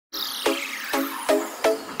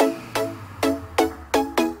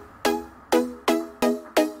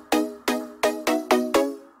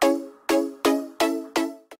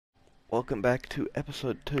welcome back to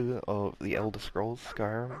episode 2 of The Elder Scrolls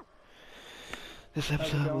Skyrim. This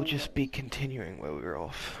episode will just be continuing where we were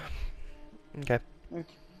off. Okay. Okay,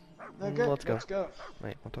 Let's go.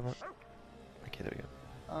 Wait, what the fuck? Okay, there we go.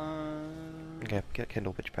 Okay, get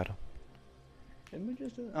Kindle pitch powder. Didn't we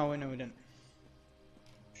just do that? Oh, wait, no, we didn't.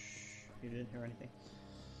 Shh, you didn't hear anything.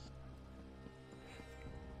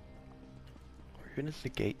 Where is the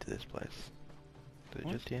gate to this place? Is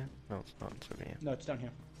it just here? No, it's not. It's over here. No, it's down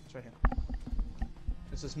here. It's right here.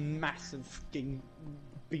 It's this massive fucking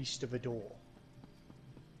beast of a door.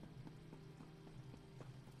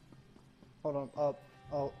 Hold on.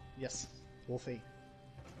 Oh, yes. Wolfie.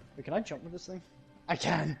 Wait, can I jump with this thing? I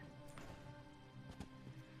can!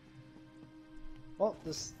 Well,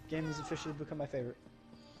 this game has officially become my favorite.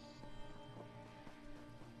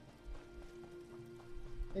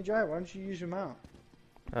 Hey, Jai, why don't you use your mount?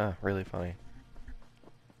 Ah, really funny.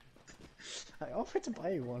 I offered to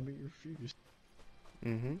buy you one, but you refused.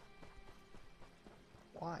 Mm-hmm.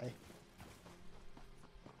 Why?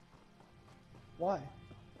 Why?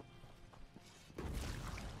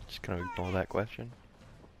 Just gonna ignore that question.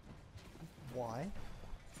 Why?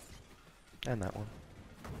 And that one.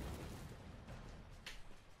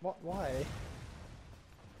 What? Why?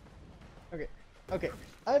 Okay,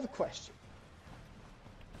 I have a question.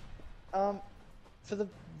 For the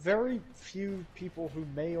very few people who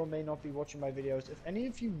may or may not be watching my videos, if any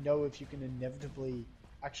of you know if you can inevitably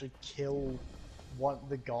actually kill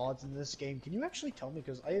the guards in this game, can you actually tell me?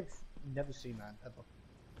 Because I have never seen that, ever.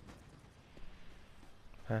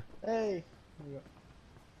 Huh? Hey!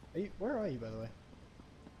 Where are you, by the way?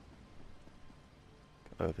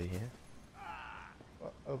 Over here.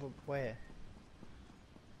 Over where?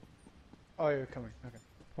 Oh, you're coming, okay.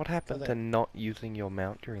 What happened to not using your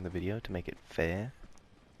mount during the video to make it fair?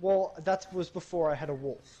 Well, that was before I had a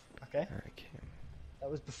wolf, okay? Okay. That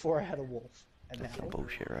was before I had a wolf. And That's now... some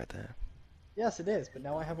bullshit right there. Yes, it is, but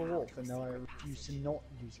now I have a wolf, and now I refuse to not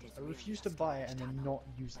use it. I refuse to buy it and then not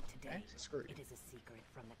use it, okay? Screw you. It is a secret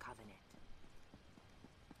from the Covenant.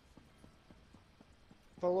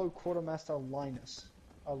 Follow Quartermaster Linus.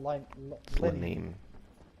 Lenine.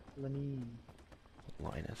 Lenine.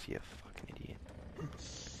 Linus, you fucking idiot.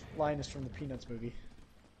 Linus from the Peanuts movie.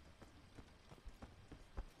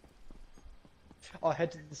 Oh,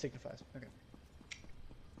 head to the signifiers. Okay.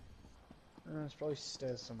 There's probably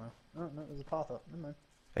stairs somewhere. Oh, no, there's a path up. Never mind.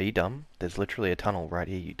 Are you dumb? There's literally a tunnel right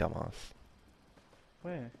here, you dumbass.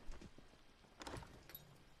 Where?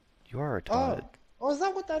 You are retarded. Oh, is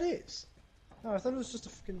that what that is? No, I thought it was just a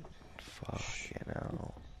fucking... Fucking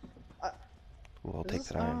hell. I... We'll take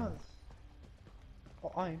that iron.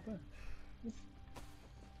 Oh, iron, burn.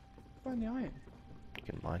 Burn the iron. You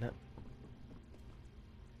can mine it.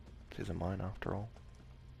 This is a mine after all.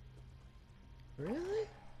 Really?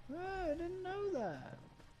 Oh, I didn't know that.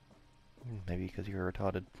 Maybe because you're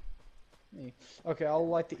retarded. Me. Okay, I'll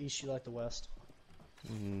light the east, you light the west.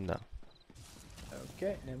 No.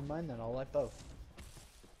 Okay, never mind then, I'll light both.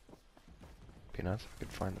 Be nice if I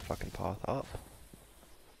could find the fucking path up.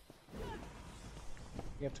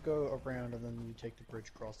 You have to go around and then you take the bridge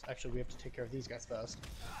across. Actually, we have to take care of these guys first.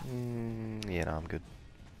 Yeah, no, I'm good.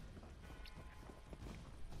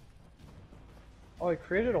 Oh, I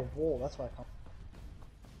created a wall, that's why I can't.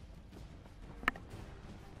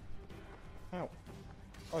 Ow.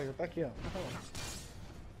 Oh, you're back here.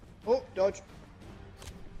 Oh, dodge.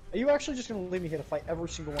 Are you actually just gonna leave me here to fight every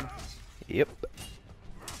single one of these? Yep.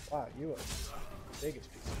 Wow, you are the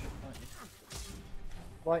biggest piece of shit, aren't you?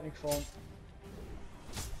 Lightning storm.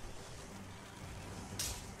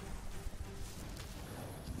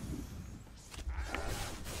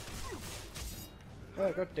 Oh,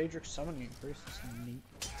 I got Daedric summoning increase. That's neat.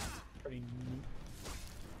 Pretty neat.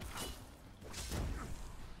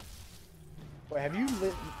 Wait, have you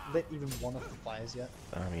lit even one of the fires yet?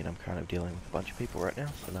 I mean, I'm kind of dealing with a bunch of people right now,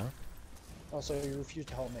 so no. Oh, so you refuse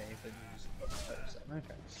to help me if it is...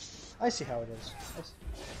 Okay. I see how it is. I see.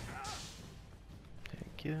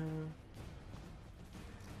 Thank you.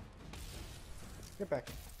 Get back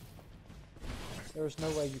in. There is no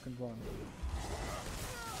way you can run.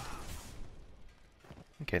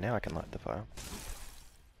 Okay, now I can light the fire.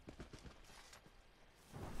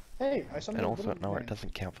 Hey, I summoned And a also, little no, thing. it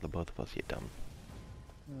doesn't count for the both of us, you dumb.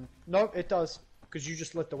 No, it does. Because you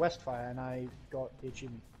just lit the west fire and I got the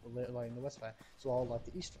achievement for lighting the west fire. So I'll light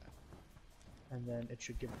the east fire. And then it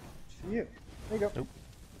should give it for you. There you go. Nope.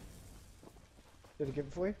 Did it give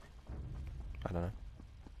it for you? I don't know.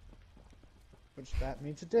 Which that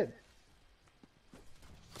means it did.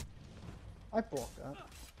 I blocked that.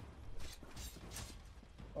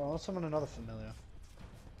 Oh, I'll summon another familiar.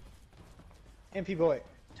 MP boy,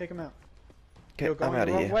 take him out. Okay, You're going I'm out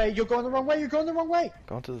the of wrong here. way. You're going the wrong way. You're going the wrong way.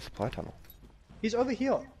 Going to the supply tunnel. He's over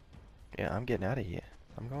here. Yeah, I'm getting out of here.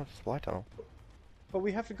 I'm going to the supply tunnel. But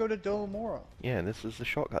we have to go to Dolomora. Yeah, this is the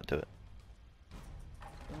shortcut to it. Oh,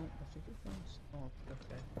 I think it was. Oh,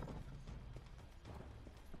 okay.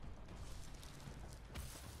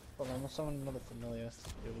 Hold on, I'll summon another familiar.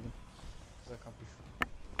 Deal with him. 'Cause I can't be.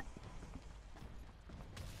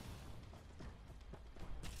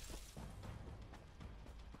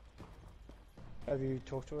 Have you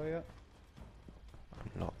talked to her yet?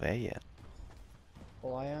 I'm not there yet.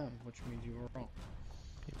 Well, I am, which means you were wrong.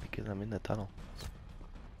 Because I'm in the tunnel.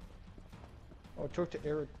 Oh, talk to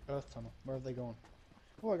Earth Tunnel. Where are they going?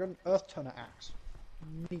 Oh, I got an Earth Tunnel axe.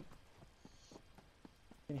 Neat.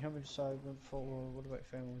 Can you help me decide what about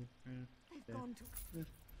family? They've gone to.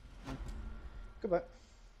 Goodbye.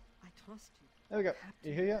 I trust you. There we go. Captain.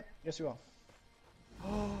 You here yet? Yes, you are.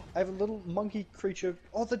 Oh, I have a little monkey creature.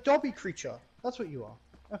 Oh, the Dobby creature. That's what you are.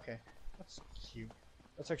 Okay, that's cute.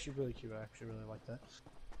 That's actually really cute. I actually really like that.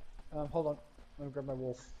 Hold on. I'm gonna grab my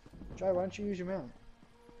wolf. Jai, why don't you use your mount?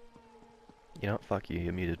 You know what? Fuck you.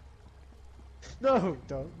 You're muted. No,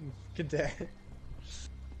 don't. Get dead.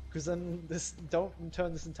 Because then don't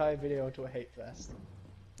turn this entire video into a hate fest.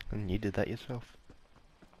 And you did that yourself.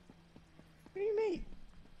 What do you mean?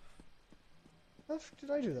 How the fuck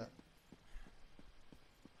did I do that?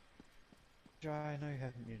 Jai, I know you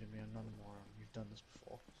haven't muted me. I'm not a moron. You've done this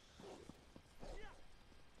before.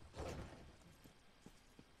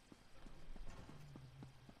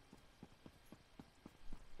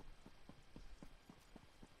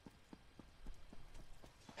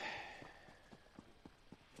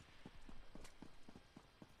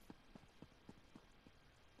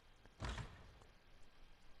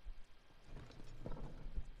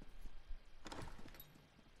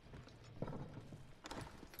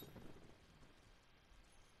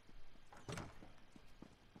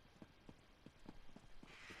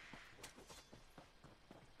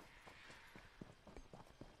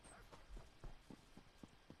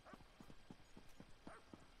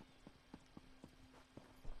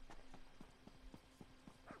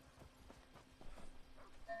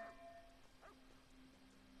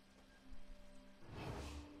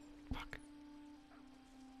 Fuck.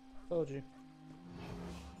 Told you.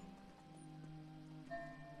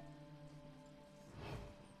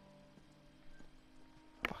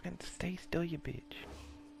 Fucking stay still, you bitch.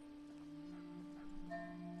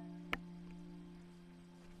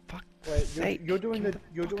 Fuck. Wait, sake. you're doing Give the me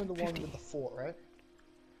you're doing the fucking one 50. with the fort, right?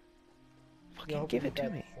 Fucking You're give helping it to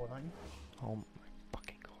with me. that Fort, aren't you? Oh my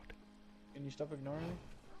fucking god. Can you stop ignoring me?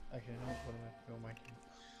 Actually, no. What am I? Who am I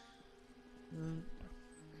kidding?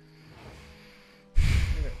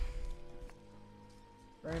 Okay.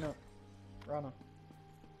 Raina. Rana.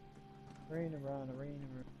 Raina, Rana, Raina,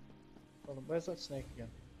 Rana. Hold on, where's that snake again?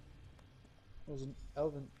 It was an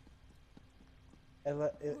elven.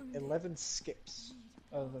 11 skips.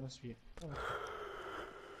 Oh, that must be you. Oh.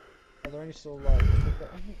 Are there any still alive?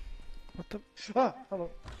 What the? Ah! Hello.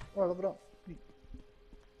 Oh, I leveled up.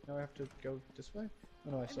 Now I have to go this way?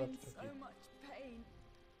 Oh no, I still I'm have in to so talk to you. much pain.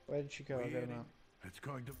 Where did she go? I got him out. It's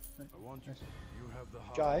going to. I want you. Nice. You have the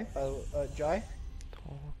Jai? Jai?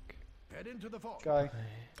 Talk. Head into the fort. Jai?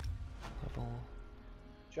 Level.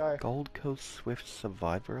 Jai? Gold Coast Swift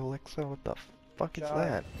Survivor Elixir? What the fuck is Jai.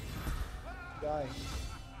 that? Jai?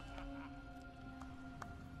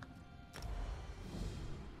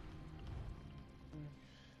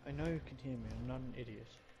 I know you can hear me. I'm not an idiot.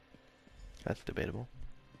 That's debatable.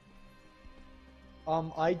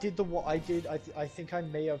 I did the what I did. I think I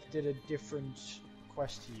may have did a different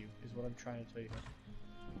quest to you. Is what I'm trying to tell you.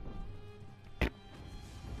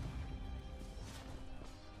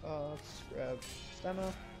 Let's grab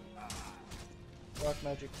stamina, dark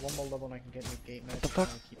magic, one more level, and I can get new gate magic. the fuck?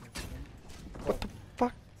 and keep it going. What the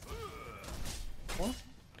fuck? What?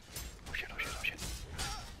 Oh shit, oh shit, oh shit.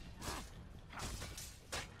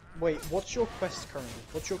 Wait, what's your quest currently?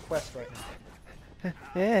 What's your quest right now?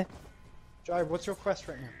 Yeah. Jai, what's your quest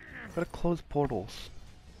right now? Gotta close portals.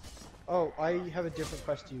 Oh, I have a different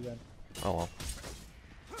quest to you then. Oh well.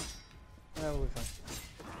 We'll be fine.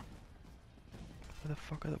 Where the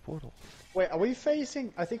fuck are the portals? Wait, are we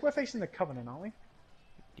facing? I think we're facing the Covenant, aren't we?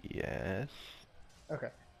 Yes. Okay.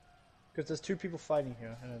 Because there's two people fighting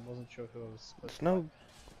here, and I wasn't sure who I was supposed There's to no...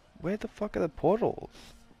 Where the fuck are the portals?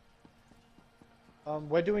 fight.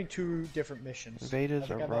 We're doing two different missions. Invaders I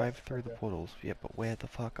think I may arrive have through the fucked up. portals. Yeah, but where the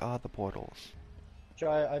fuck are the portals?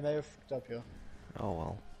 Jai, I may have fucked up here. Oh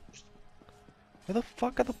well. Where the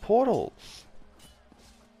fuck are the portals?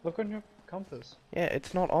 Look on your compass. Yeah,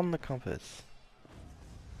 it's not on the compass.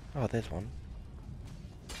 Oh, there's one.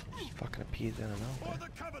 Just fucking appears out of For nowhere. the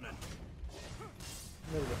Covenant!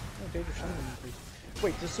 There we go. Oh, data shaming increase.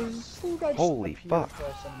 Wait, this little guy just Holy appeared fuck. for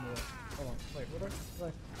us anymore. Hold on. Wait, what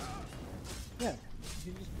I... Yeah,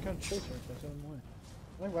 he just kind of chased me if I sent him away.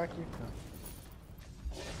 Can I whack you?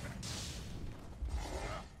 No.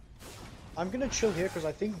 I'm gonna chill here because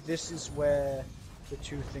I think this is where the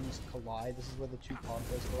two things collide. This is where the two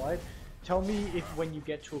pathways collide. Tell me if when you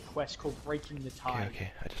get to a quest called Breaking the Okay, Tide.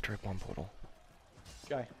 okay, I just tried one portal.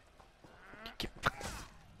 Guy.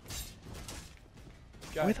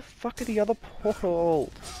 Where the fuck are the other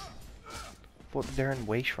portals? What they're in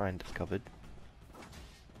Way Shrine discovered.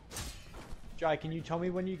 Jai, can you tell me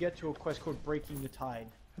when you get to a quest called Breaking the Tide?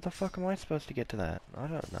 How the fuck am I supposed to get to that? I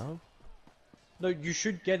don't know. No, you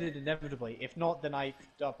should get it inevitably. If not, then I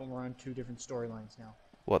picked up and we're on two different storylines now.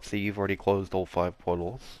 What, so you've already closed all 5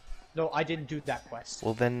 portals? No, I didn't do that quest.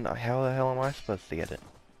 Well then, how the hell am I supposed to get it?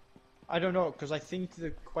 I don't know, because I think the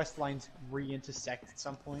quest lines re-intersect at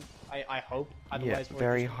some point. I hope. Yeah, Otherwise, we're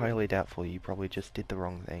very just- highly doubtful. You probably just did the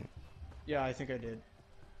wrong thing. Yeah, I think I did.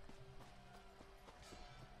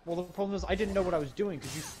 Well, the problem is I didn't know what I was doing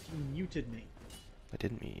because you fucking muted me. I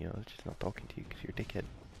didn't mean you. I was just not talking to you because you're a dickhead.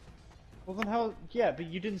 Well, then how? Yeah, but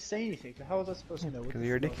you didn't say anything. So how was I supposed to know? what because the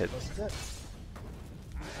you're a fuck I was dickhead. supposed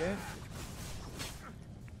to do? Okay.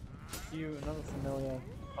 You, another familiar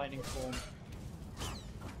lightning form.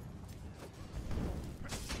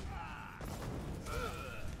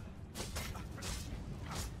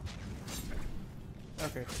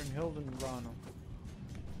 Okay, Trinhild and Rana.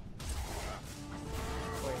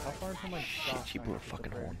 Wait, how far into my dark Shit, you knight blew a is the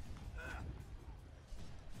fucking prayer? horn.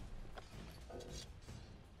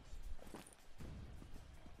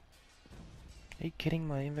 Are you kidding?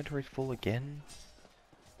 My inventory's full again?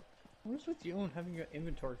 What is with you and having your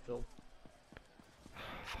inventory filled?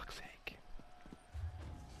 Fuck's sake.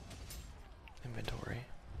 Inventory.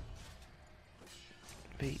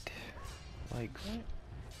 Feet. Legs. Right.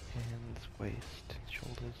 Hands. Waist.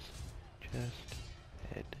 Shoulders. Chest.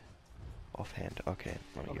 Head. Offhand. Okay,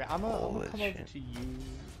 let me Okay, get I'm all gonna this come over shit. to you.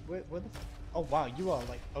 Where the oh wow, you are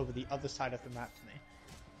like over the other side of the map to me.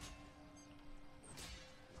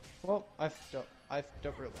 Well, I fucked up. I fucked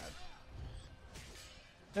up real bad.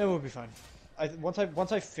 It will be fine.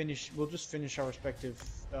 Once I finish, we'll just finish our respective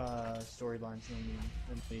storylines, and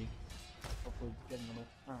then we hopefully get another.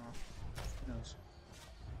 I don't know. Who knows?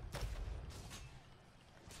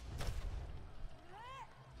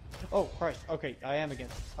 Oh Christ! Okay, I am again.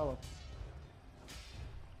 Hello.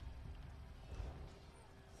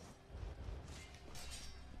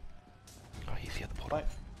 Oh, he's the other portal. Light.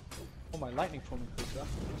 Oh, my lightning form increased.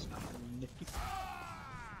 That's nifty.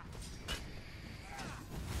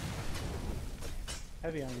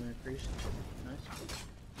 Heavy armor increased. Nice.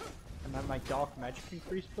 And my dark magic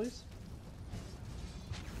increase, please.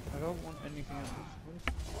 I don't want anything else. Okay,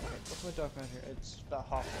 what's my dark magic? It's about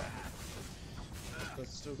halfway. So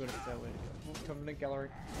it's still got a fair way to go. Oh, Covenant Gallery.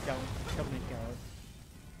 Covenant Gallery.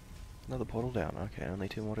 Another portal down. Okay, only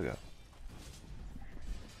 2 more to go.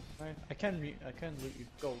 I can loot you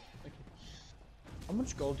gold. Thank you. How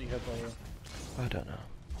much gold do you have by the way? I don't know.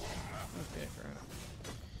 Okay, fair enough.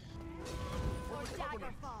 For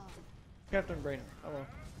Daggerfall. Captain Brainer. Hello.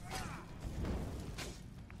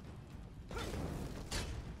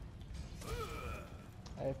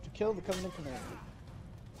 I have to kill the Covenant Commander.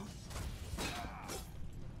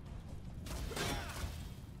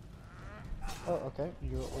 Oh, okay.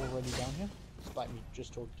 You're already down here? Despite me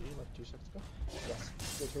just talking to you like 2 seconds ago? Yes.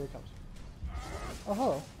 Good, here it comes. Oh,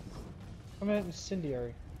 hello. I'm an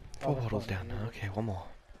incendiary. 4 that's portals fine, down. you're good. Okay, 1 more.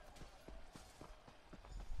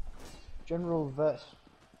 General Vet.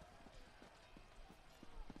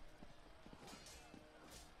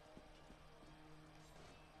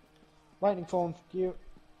 Lightning form, you.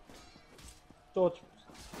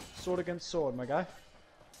 Sword against sword, my guy. Where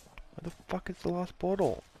the fuck is the last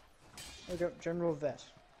portal? There we go, General Vet.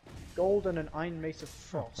 Gold and an Iron Mace of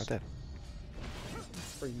Frost. Right there.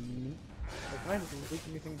 Pretty neat. Like, I haven't leaked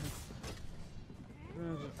anything.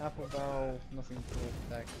 There's an apple barrel, nothing cool,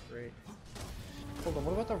 that great. Hold on,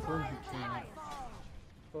 what about the room you came out of?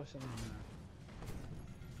 Go somewhere in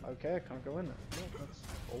there. Okay, I can't go in there. No, that's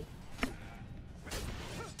cool.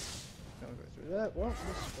 Can't go through that. What?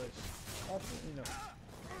 This place. Absolutely no.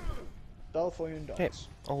 Belfoy dots. Okay,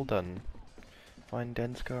 all done. Find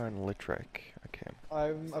Denskar and Litrek. Okay.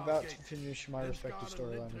 I'm about to finish my respective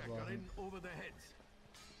Denskar and storyline as Litrek well. are in over their heads.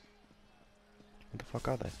 What the fuck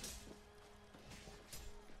are they?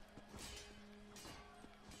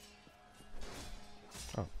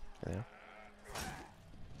 Oh, there they are.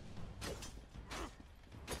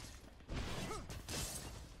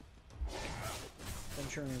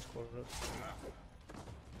 Centurion's quarter.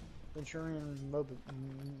 Centurion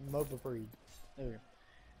MOBA breed. There we go.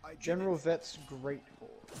 General Vet's Great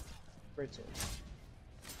Sword. Great Sword.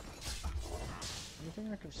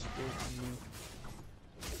 Anything I can steal from you?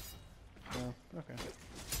 No. Okay.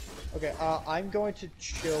 Okay, I'm going to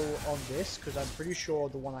chill on this, because I'm pretty sure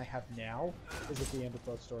the one I have now is at the end of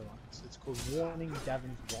both storylines. It's called Warning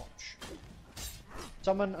Davon's Watch.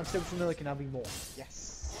 Summon Unstable Familiar can now be morphed.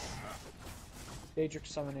 Yes! Daedric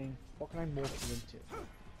Summoning. What can I morph you into?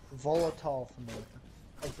 Volatile Familiar.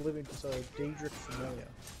 Oblivion, so Daedric Familiar.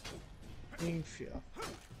 Being Fear.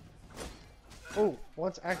 Oh,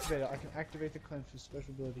 once activated, I can activate the cleanse for special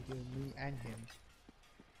ability to heal me and him.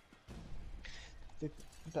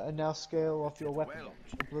 And now scale off your weapon damage.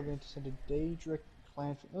 Oblivion to send a Daedric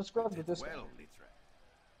clan. Let's grab with this guy.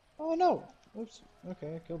 Oh no! Oops.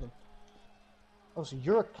 Okay, I killed him. Oh, so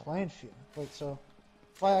you're a clan fear. Wait, so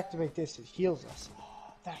if I activate this, it heals us.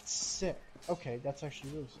 Oh, that's sick. Okay, that's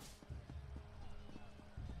actually really sick.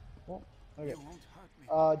 Well, okay.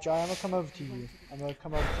 Jai, I'm gonna come over to you. I'm gonna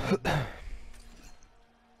come over to you.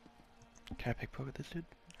 Can I pickpocket this dude?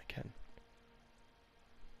 I can.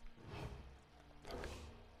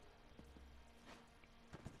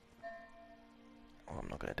 Oh, I'm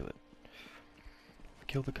not gonna do it.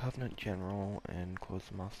 Kill the Covenant General and close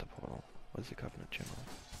the Master Portal. Where's the Covenant General?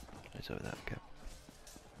 It's over there, okay.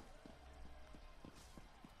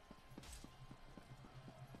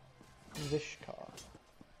 Vishkar.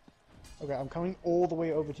 Okay, I'm coming all the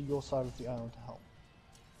way over to your side of the island to help.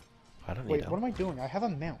 I don't need Wait, help. what am I doing? I have a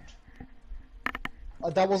mount.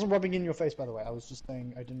 That wasn't rubbing in your face, by the way. I was just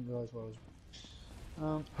saying I didn't realize what I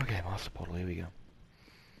was. Okay, Master Portal, here we go.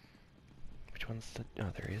 Which one's the... Oh,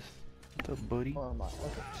 there he is. What's up, buddy? Or am I? Okay,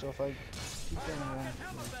 so if I keep going around...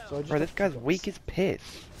 So I just Bro, this guy's weak as piss.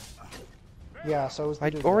 Yeah, so was the I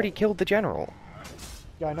dude already there. killed the General.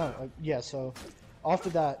 Yeah, I know. Yeah, so... After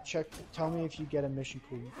that, tell me if you get a mission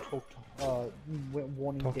called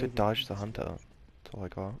Warning Talk to David. Dodge the Hunter. That's all I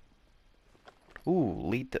got. Ooh,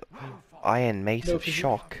 lead the Iron Mace No, of 'cause you-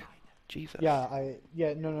 Shock. Jesus. Yeah,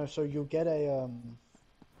 no, so you'll get a,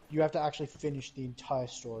 you have to actually finish the entire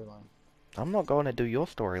storyline. I'm not going to do your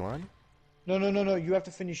storyline. No, you have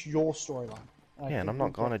to finish your storyline. Yeah, and I'm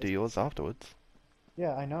not going to do yours afterwards.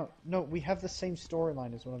 Yeah, I know. No, we have the same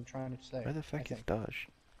storyline is what I'm trying to say. Where the fuck is Dodge?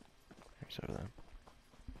 He's over there.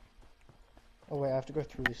 Oh wait, I have to go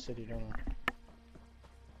through this city, don't I?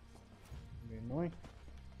 Be annoying.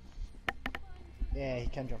 Yeah, he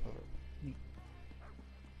can jump over it. Neat.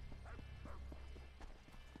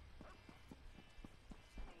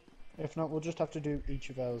 If not, we'll just have to do each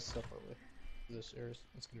of ours separately for this series.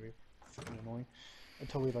 It's gonna be fucking annoying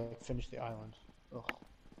until we like finish the island. Ugh.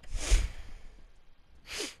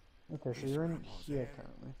 Okay, so you're in here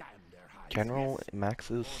currently. General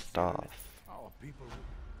Max's staff.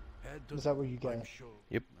 Is that what you get?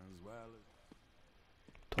 Yep.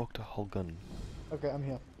 Talk to Holgun. Okay, I'm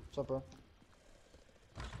here. What's up, bro?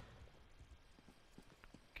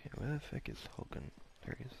 Okay, where the fuck is Holgun?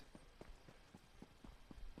 There he is.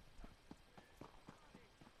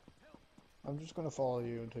 I'm just gonna follow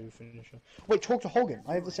you until you finish it. Wait, talk to Hogan.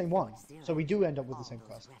 I have the same one. So we do end up with the same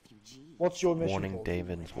quest. What's your mission Warning called?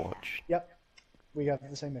 Davon's Watch. Yep. We have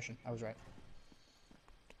the same mission. I was right.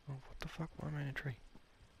 Oh, what the fuck? Why am I in a tree?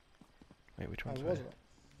 Wait, which I one's was where?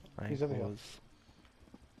 right. I He's over here. was...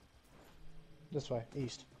 This way,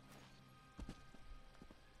 east.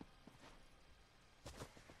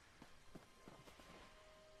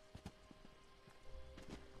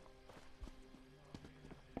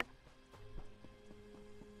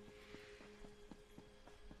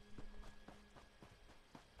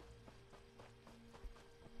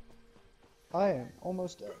 I am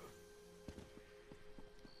almost dead.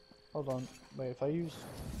 Hold on. Wait, if I use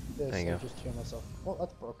this, There you I go. just heal myself. Well,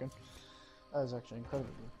 that's broken. That is actually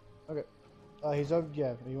incredibly good. Okay. He's over.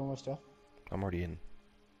 Yeah, are you almost there? I'm already in.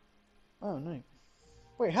 Oh, no.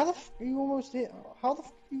 Wait, how the f are you almost here? How the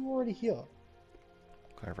f are you already here?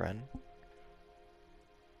 I ran.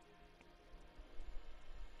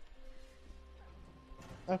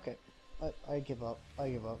 Okay. I give up. I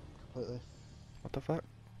give up completely. What the fuck?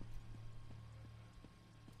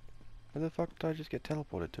 Where the fuck did I just get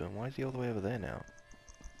teleported to him? Why is he all the way over there now?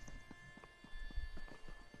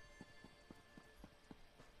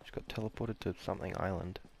 Just got teleported to something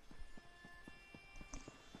island.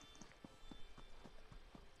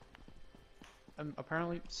 I'm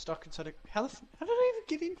apparently stuck inside a... How did I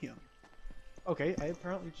even get in here? Okay, I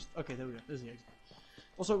apparently just... Okay, there we go. There's the exit.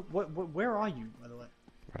 Also, where are you, by the way?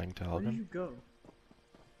 Running to Where did Hogan? you go?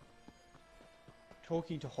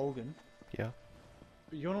 Talking to Hogan? Yeah.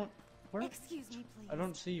 But you're not... Where? Excuse me, please. I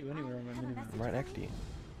don't see you anywhere on my Have a minimap. message I'm right for next to you.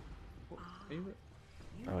 Are you?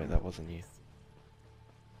 Oh wait, that wasn't you.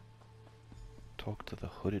 Talk to the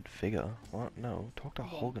hooded figure? What? No, talk to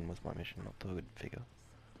Hogan was my mission, not the hooded figure.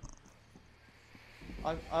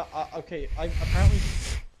 Okay, I'm apparently...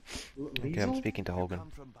 Okay, I'm speaking to Hogan. Come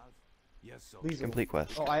from Balf. Yes, so. Liesel. Complete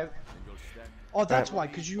quest. Oh, I have... And you'll stand. Oh, that's Alright.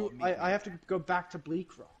 why, because you... I have to go back to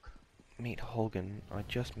Bleak Rock. Meet Hogan. I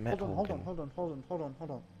just met Hold Hogan.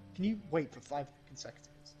 on. Can you wait for 5 seconds?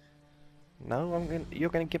 No, you're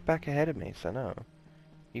gonna get back ahead of me, so no.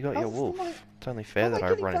 You got How your the wolf. fuck am It's only fair am I that I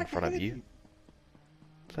getting run in back front of ahead of you. you?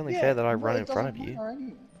 It's only Yeah, fair that I well, run it in front of doesn't you. matter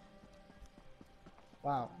anyway.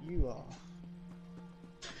 Wow, you are...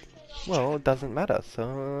 Well, it doesn't matter, so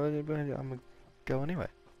I'm gonna go anyway.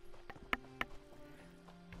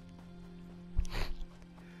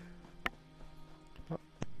 What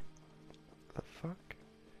the fuck?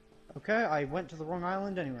 Okay, I went to the wrong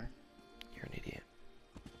island anyway. You're an idiot.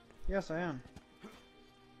 Yes, I am.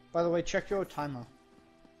 By the way, check your timer.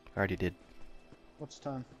 I already did. What's the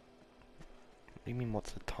time? What do you mean,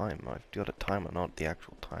 what's the time? I've got a timer, not the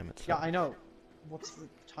actual time Yeah, itself. I know. What's the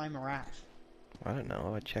timer at? I don't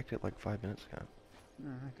know, I checked it like 5 minutes ago. Oh,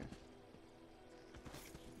 okay.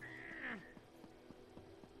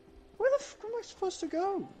 Where the fuck am I supposed to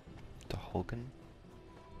go? To Hogan?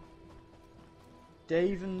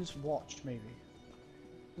 Davon's Watch, maybe.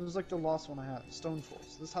 This was like the last one I had.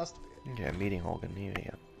 Stonefalls. This has to be it. Yeah, meeting Hogan,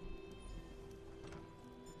 yeah.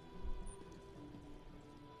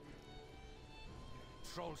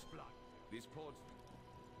 Troll's blood. These ports.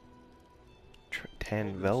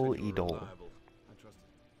 Tanvel Idol. I trust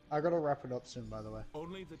it. I gotta wrap it up soon, by the way.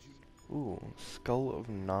 Only that you. Ooh, Skull of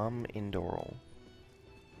Nam Indoral.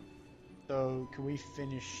 So, can we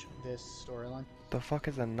finish this storyline? The fuck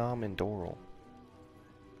is a Nam Indoral?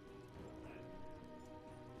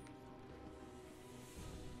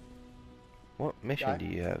 What mission Guy? do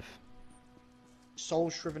you have? Soul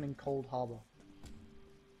Shriven in Cold Harbor.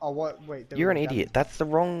 Oh, what? Wait. there You're we an go. idiot. That's the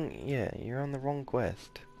wrong. Yeah, you're on the wrong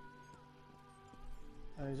quest.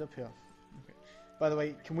 Oh, he's up here. Okay. By the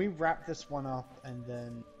way, can we wrap this one up and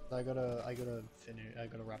then I gotta finish. I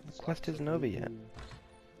gotta wrap this. Quest up. isn't over yet.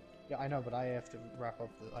 Yeah, I know, but I have to wrap up.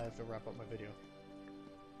 I have to wrap up my video.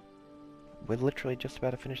 We're literally just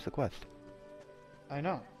about to finish the quest. I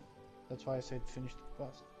know. That's why I said finish the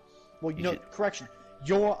quest. Well, You no, should- correction.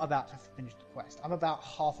 You're about to finish the quest. I'm about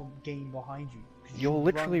half a game behind you. 'cause You're you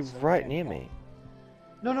literally run so right damn near fast. me.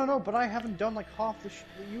 No, but I haven't done like half the shit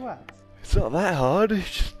that you have. It's not that hard.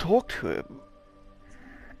 Just talk to him.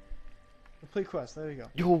 Complete quest. There we go.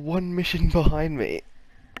 You're one mission behind me.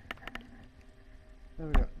 There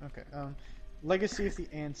we go. Okay. Legacy of the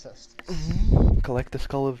Ancestors. Collect the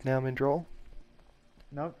skull of Nam Indral.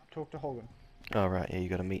 No, talk to Hogan. Oh right, yeah, you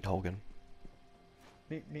gotta meet Hogan.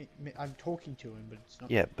 Me, I'm talking to him, but it's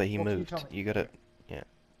not. Yeah, but he What can you moved. tell me? You gotta, yeah.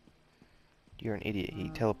 You're an idiot. He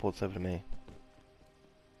teleports over to me.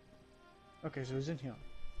 Okay, so he's in here.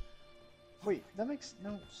 Wait, that makes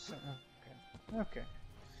no sense. Okay.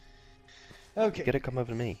 Okay. You gotta come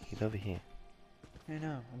over to me. He's over here. I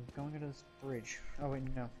know. I'm going to this bridge. Oh wait,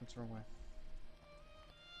 no, that's the wrong way.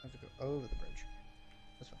 I have to go over the bridge.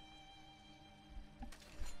 This way.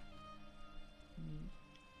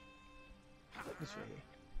 This way.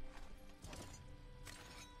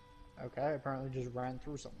 Okay, I apparently just ran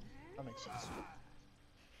through something. That makes sense.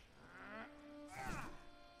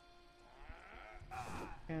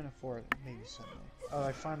 Can't afford maybe something. Oh,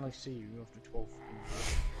 I finally see you after 12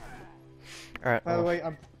 years. Alright,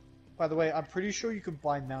 By the way, I'm pretty sure you can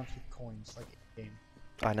buy mounts with coins, like in game.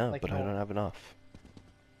 I know, like but I don't have enough.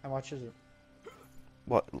 How much is it?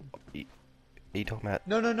 What? Are you talking about?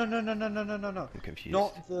 No. I'm confused.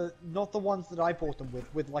 Not the ones that I bought them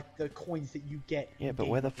with like the coins that you get. Yeah, but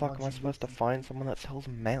in-game, where the the fuck ones am I you supposed to loot find someone that sells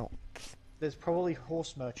mounts? There's probably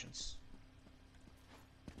horse merchants.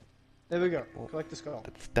 There we go. Collect the skull.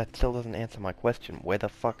 That still doesn't answer my question. Where the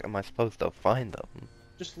fuck am I supposed to find them?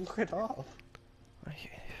 Just look it up.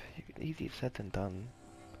 Easier said than done.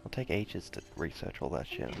 It'll take ages to research all that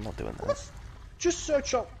shit. I'm not doing that. Just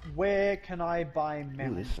search up where can I buy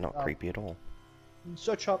mounts. Ooh, this is not creepy at all.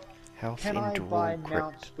 Search up House can in I Drool buy Crypt.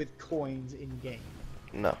 mounts with coins in game.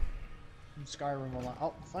 No. In Skyrim Online.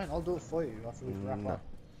 Oh, fine, I'll do it for you after we wrap No. up.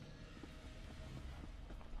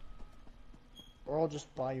 Or I'll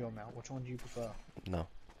just buy you a mount. Which one do you prefer? No.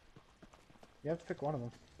 You have to pick one of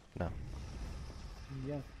them. No.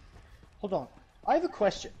 Yeah. Hold on. I have a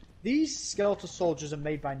question. These skeletal soldiers are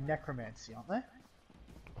made by necromancy, aren't they?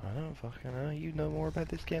 I don't fucking know. You know more about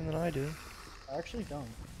this game than I do. I actually don't.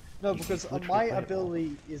 No, You- because you've literally my played it all.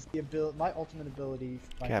 ability is the ability. My ultimate ability.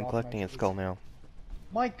 My Okay, I'm dark collecting magic his skull is- now.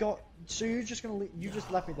 My God! So you're just gonna you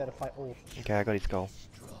just left me there to fight Orc. Okay, I got his skull.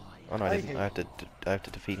 Oh no, I I didn't. hate- I have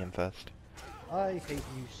to defeat him first. I hate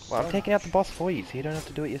you so Well, I'm taking out the much. boss for you, so you don't have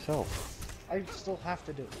to do it yourself. I still have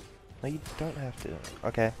to do it. No, you don't have to.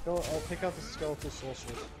 Okay. Go, I'll pick out the skeletal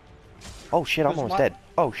sorcerers. Oh shit, I'm Because almost my- dead.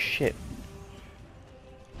 Oh shit.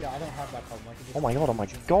 Yeah, I don't have that problem. I can just Oh my god, oh my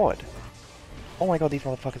jump. god. Oh my god, these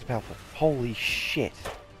motherfuckers are powerful. Holy shit.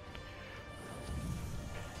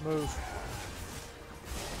 Move.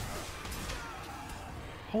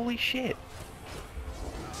 Holy shit.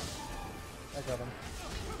 I got him.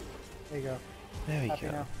 There you go. There we Happy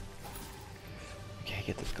go. now. Okay,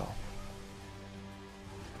 get the skull.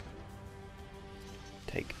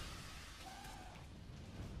 Take.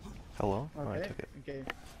 Hello? Oh, I Okay. took it. Okay.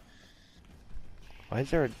 Why is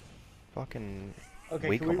there a fucking Okay.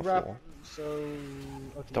 week Can we on the wrap? floor? So.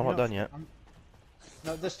 Okay. Still not done yet.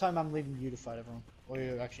 No, this time I'm leaving you to fight everyone. Or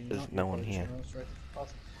you actually. There's not no you one fight here. everyone else, right?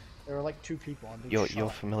 Awesome. There are like 2 people. I'm being Your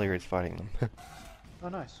shot. familiar is fighting them. Oh,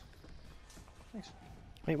 nice. Thanks.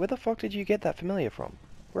 Wait, where the fuck did you get that familiar from?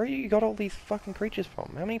 Where you got all these fucking creatures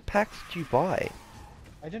from? How many packs did you buy?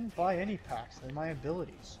 I didn't buy any packs. They're my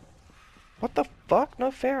abilities. What the fuck?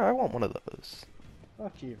 No fair, I want one of those.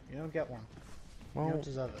 Fuck you. You don't get one. You Well, don't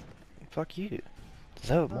deserve it. fuck you.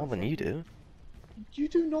 Deserve No, more than fuck you you. do. You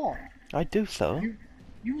do not. I do so.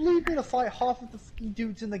 You leave me to fight half of the fucking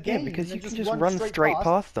dudes in the Yeah, game. because and you then can just run straight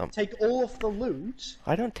past them. Take all of the loot.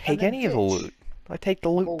 I don't take then any of the ditch. loot. I take the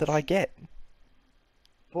loot that I Bullshit. get.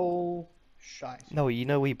 Bullshit. No, you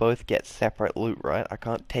know we both get separate loot, right? I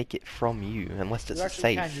can't take it from you unless it's You a actually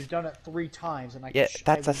safe. can. You've done it 3 times, and I. Yeah, I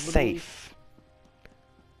that's a literally- safe.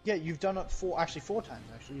 Yeah, you've done it 4 times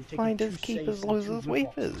actually. You've taken 2 Finders, saves keepers, and 2 losers, loot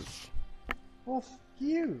boxes. weepers. Well, fuck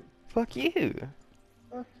you. Fuck you.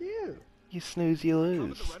 Fuck you. You snooze, you Cover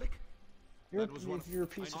lose. the relic? You're, That was one if you're a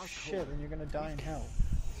piece of ice shit, cold. then you're gonna die in hell.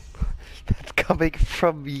 That's coming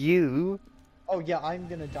from you. Oh yeah, I'm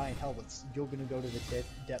gonna die in hell, but you're gonna go to the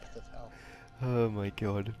depth of hell. Oh my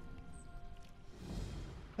god.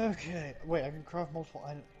 Okay, wait, I can craft multiple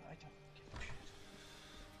items. I don't give a shit.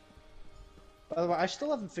 By the way, I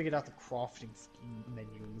still haven't figured out the crafting fucking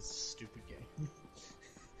menu in this stupid game.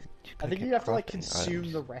 I think you have to like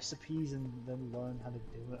consume the recipes and then learn how to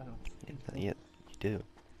do it. I don't. Yeah, you do.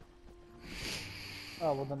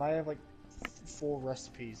 Oh well, then I have like 4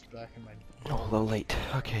 recipes back in my. Oh, a little late.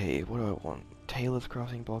 Okay, what do I want? Tailor's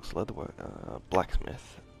crafting box, leatherwork,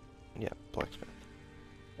 blacksmith. Yeah, blacksmith.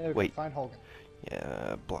 There we go, Wait. find Holgan.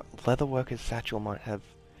 Yeah, leatherworker's satchel might have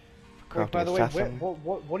crafting Wait, by the way, assassin. what are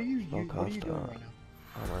you what are you Spellcaster, doing right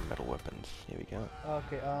now? Armor and metal weapons. Here we go.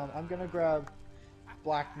 Okay, I'm gonna grab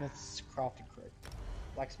blacksmith's crafting crate.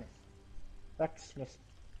 Blacksmith.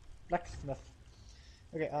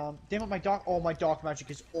 Okay, damn it, my dark magic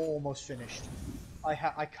is almost finished. I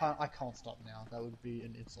can't stop now. That would be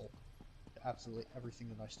an insult to absolutely everything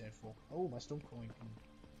that I stand for. Oh, my stone coin can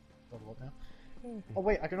level up now. Oh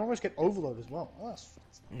wait, I can almost get overload as well. Oh, that's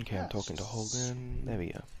Okay, I'm talking to Holden. There we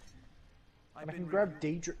go. And I can grab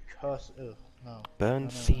Daedric Curse. Ugh, no. Burn No.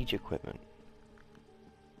 siege equipment.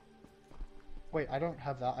 Wait, I don't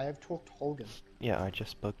have that. I have talked to Holgan. Yeah, I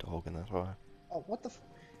just spoke to Holden, that's why. Oh, what the f-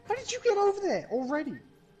 How did you get over there already?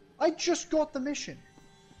 I just got the mission.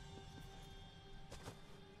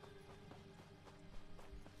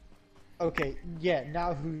 Okay, yeah,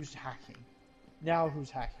 now who's hacking? Now who's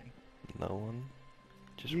hacking? No one.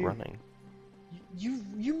 Just You- running.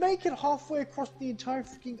 You make it halfway across the entire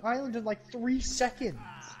freaking island in like 3 seconds.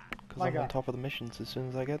 Because My I'm on God. top of the missions as soon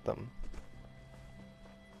as I get them.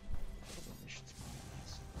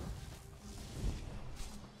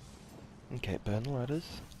 Okay, burn the ladders.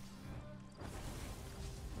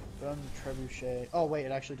 Burn the trebuchet. Oh wait,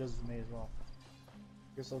 it actually does it to me as well.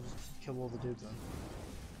 Guess I'll just kill all the dudes then.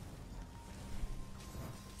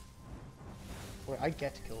 Wait, I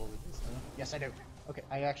get to kill all the dudes, don't I? Yes, I do. Okay,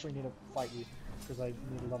 I actually need to fight you because I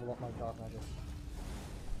need to level up my dark magic.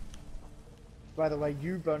 By the way,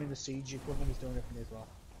 you burning the siege equipment is doing it for me as well.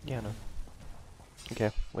 Yeah, no.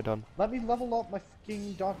 Okay, we're done. Let me level up my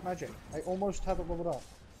fucking dark magic. I almost have it leveled up.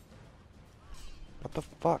 What the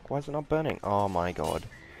fuck? Why is it not burning? Oh my god.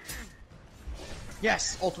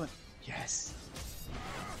 Yes, ultimate. Yes.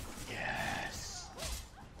 Yes.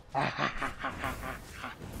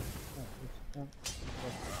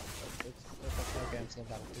 Okay, I'm still in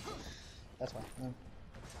battle. That's fine.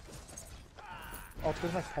 Oh, it's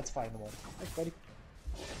because my pet's fighting the wall. Thanks, buddy.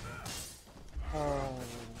 Oh.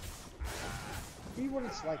 See what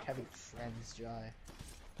it's like having friends, Jai.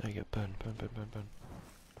 There you go, burn, burn, burn, burn, burn.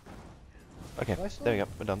 Okay, Did I still- there we go.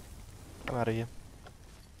 We're done. I'm out of here.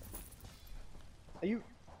 Are you?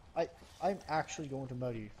 I'm actually going to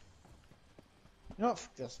murder you. No,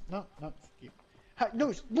 fuck this. No, fuck you.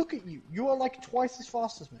 No, look at you. You are like twice as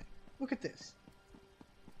fast as me. Look at this.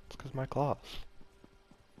 It's because my class.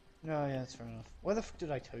 No, yeah, that's fair enough. Why the fuck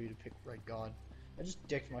did I tell you to pick Red Guard? I just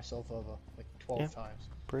dicked myself over like 12 Yeah. times.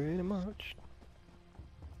 Pretty much.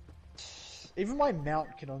 Even my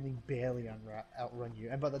mount can only barely outrun you,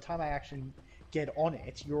 and by the time I actually get on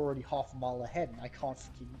it, you're already half a mile ahead, and I can't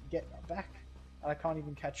fucking get back. I can't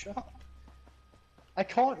even catch up. I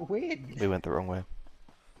can't win. We went the wrong way.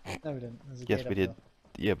 No, we didn't. There's a Yes, gate we up did. there.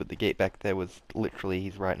 Yeah, but the gate back there was literally,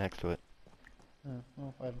 he's right next to it.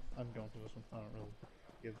 Well, I'm going to this one. I don't really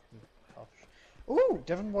give a fuck. Ooh,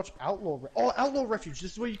 Devon watched Outlaw Refuge.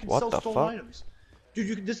 This is where you can What sell the stolen fuck? items.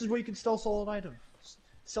 Dude, this is where you can sell stolen items.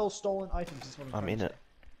 Sell stolen items is what I'm I'm trying in to it.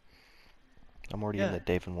 I'm already in the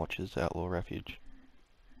Davon Watches Outlaw Refuge.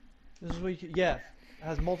 say. This is where you can, yeah. It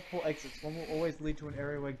has multiple exits. One will always lead to an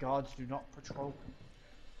area where guards do not patrol.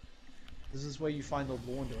 This is where you find the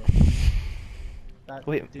launderer. That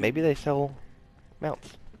Wait, dude- maybe they sell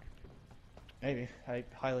mounts. Maybe. I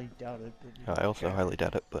highly doubt it. But you I don't also care. highly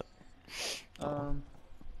doubt it, but...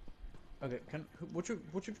 Okay, which of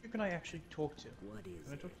you can I actually talk to? What is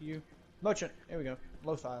Can I talk to you? Merchant, here we go.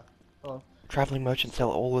 Lothar. Hello. Traveling merchants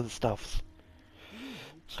sell all of the stuffs.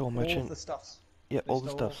 Store All merchant. of the stuffs. Yeah, They all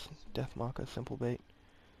the sell all stuffs. Death marker, simple bait.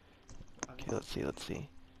 Okay, let's see.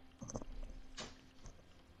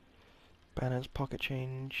 Banners, pocket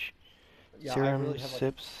change, Yeah, I serum, really have like,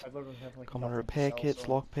 sips, I literally have like common nothing to repair sell, kits,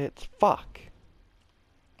 so- lock pits. Fuck! Oh,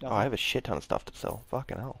 Nothing. I have a shit ton of stuff to sell.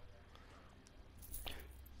 Fucking hell.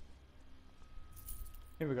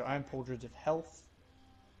 Here we go. Iron Pauldrons of Health.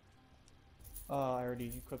 I already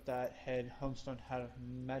equipped that. Head, Homestone Hat of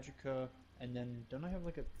Magicka, and then don't I have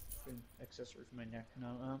like a freaking accessory for my neck?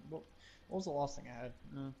 No. What was the last thing I had?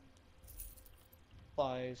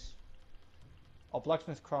 Supplies. Oh,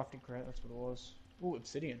 blacksmith crafting crate. That's what it was. Ooh,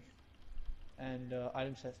 obsidian. And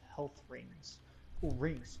items have health rings. Ooh,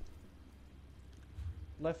 rings.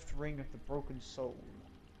 Left ring of the broken soul.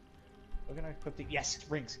 We're gonna equip the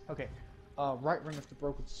rings. Okay. Right ring of the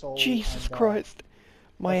broken soul. Jesus and, Christ!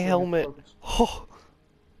 My left ring of helmet! broken- Oh,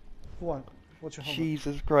 What? What's your helmet?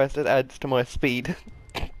 Jesus Christ, it adds to my speed.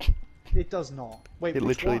 It does not. Wait, It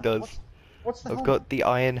which literally one? does. What's the I've helmet? got the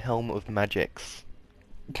Iron Helm of Magics.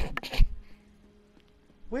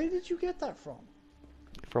 Where did you get that from?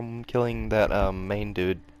 From killing that main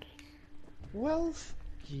dude. Well,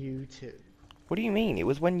 you too. What do you mean? It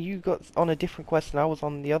was when you got on a different quest and I was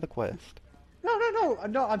on the other quest.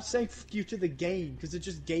 No, I'm saying fuck you to the game, because it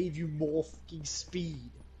just gave you more fucking speed.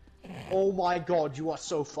 Oh my god, you are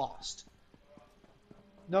so fast.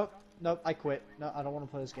 Nope, I quit. No, I don't want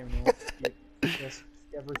to play this game anymore. Fuck you. Yes,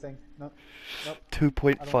 everything. Nope.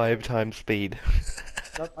 2.5 times speed.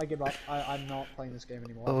 Nope, I give up. I'm not playing this game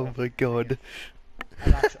anymore. Oh my god.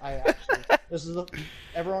 I actually, this is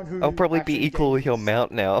everyone who. I'll probably actually be equal with your games-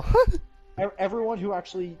 mount now. Everyone who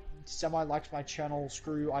actually semi-likes my channel,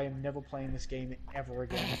 screw, I am never playing this game ever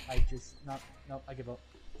again. I just, no, I give up.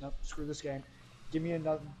 No, screw this game. Give me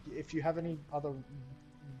another, if you have any other,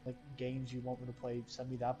 like, games you want me to play, send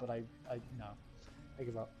me that, but no. I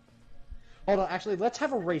give up. Hold on, actually, let's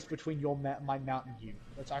have a race between my mount and you.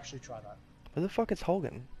 Let's actually try that. Where the fuck is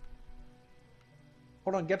Hogan?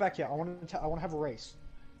 Hold on, get back here. I want to have a race.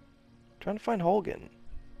 Trying to find Hogan.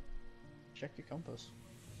 Check your compass.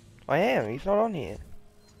 I am, he's not on here.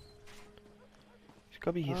 He's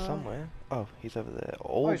gotta be here Uh, somewhere. Oh, he's over there.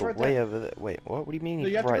 All he's the right way there. over there. Wait, what? What do you mean No,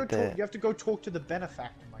 he's you have to right go there? talk. You have to go talk to the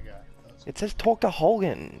benefactor, my guy. It says talk to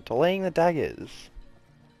Hogan, delaying the daggers.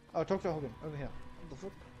 Oh, talk to Hogan over here. What the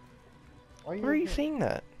fuck? Why Where are you here? seeing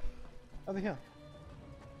that? Over here.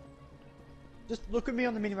 Just look at me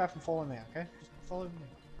on the minimap and follow me, okay? Just follow me.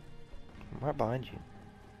 I'm right behind you.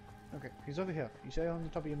 Okay, he's over here. You say on the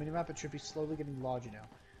top of your minimap, it should be slowly getting larger now.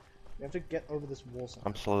 You have to get over this wall somehow.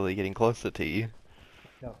 I'm slowly getting closer to you.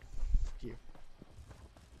 No. Fuck you.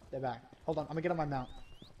 They're back. Hold on, I'm gonna get on my mount.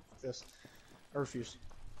 Fuck this. I refuse.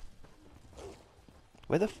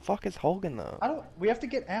 Where the fuck is Hogan though? We have to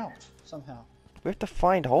get out, somehow. We have to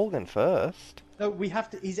find Hogan first. No, we have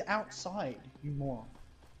to, he's outside, you moron.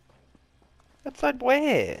 Outside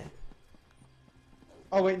where?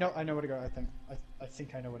 Oh wait, no, I know where to go, I think. I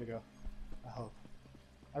think I know where to go. I hope.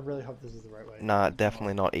 I really hope this is the right way. Nah,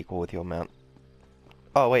 definitely not equal with your mount.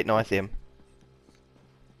 Oh wait, no, I see him.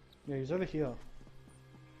 Yeah, he's over here.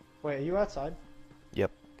 Wait, are you outside?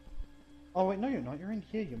 Yep. Oh wait, no you're not. You're in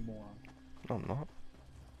here, you moron. No, I'm not.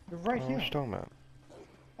 You're right What here. are you talking about?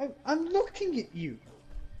 I'm looking at you.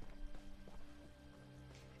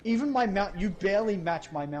 Even my mount, you barely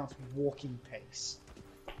match my mount's walking pace.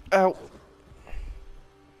 Ow.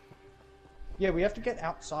 Yeah, we have to get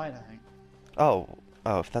outside, I think. Oh.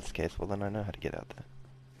 Oh, if that's the case, well then I know how to get out there.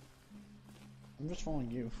 I'm just following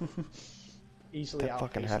you. Easily That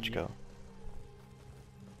fucking outpacing hatch you. go.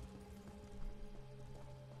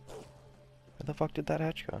 Where the fuck did that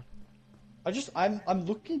hatch go? I'm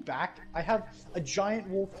looking back. I have a giant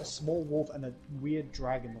wolf, a small wolf, and a weird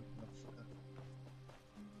dragon.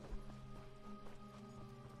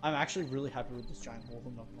 I'm actually really happy with this giant wolf,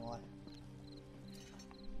 I'm not gonna lie.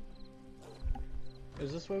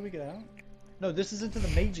 Is this where we get out? No, this is into the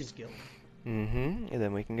Mages Guild. Mm-hmm, and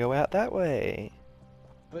then we can go out that way.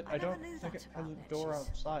 But I I never don't knew think that I have the about door matches.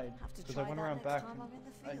 outside. Have to Because I try went that around next back. time I'm in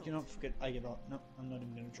the field. You know, forget, I give up. No, I'm not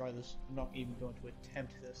even gonna try this. I'm not even going to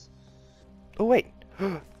attempt this. Oh wait!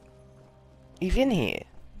 He's in here!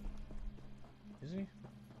 Is he?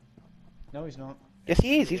 No, he's not. Yes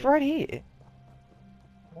he is, he's right here!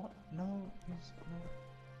 What? No, he's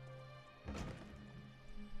not.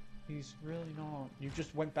 He's really not. You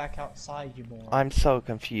just went back outside, you moron. I'm so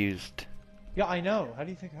confused. Yeah, I know. How do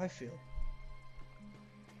you think I feel?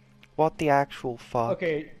 What the actual fuck?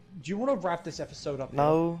 Okay, do you want to wrap this episode up?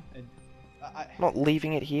 No. Here? And, I'm not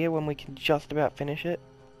leaving it here when we can just about finish it.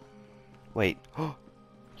 Wait.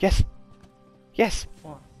 Yes! Yes!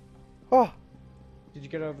 What? Oh! Did you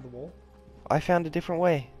get over the wall? I found a different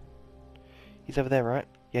way. He's over there, right?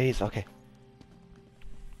 Yeah, he's okay.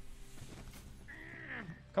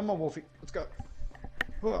 Come on, Wolfie. Let's go.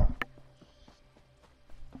 Ugh.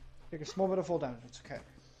 Take a small bit of fall damage. It's okay.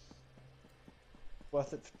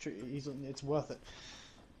 Worth it. It's worth it.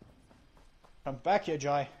 Come back here,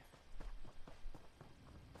 Jai.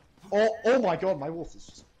 Oh my god, my wolf is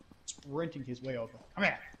just sprinting his way over. Come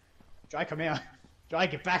here. Jai, come here. Jai,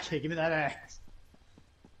 get back here. Give me that axe.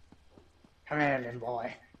 Come here, little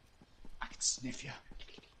boy. I can sniff you.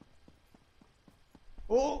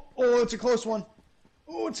 Oh, it's a close one.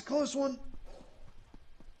 Oh, it's a close one.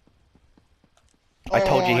 I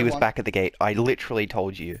told you he was won. back at the gate. I literally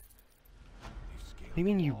told you. What do you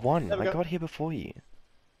mean you won? There we I go. got here before you.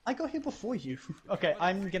 I got here before you. Okay,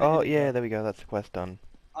 I'm gonna. Oh end it yeah, here. there we go. That's the quest done.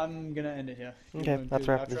 I'm gonna end it here. You Okay, wanna that's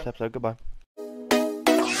do a the wrap for this outro? episode. Goodbye.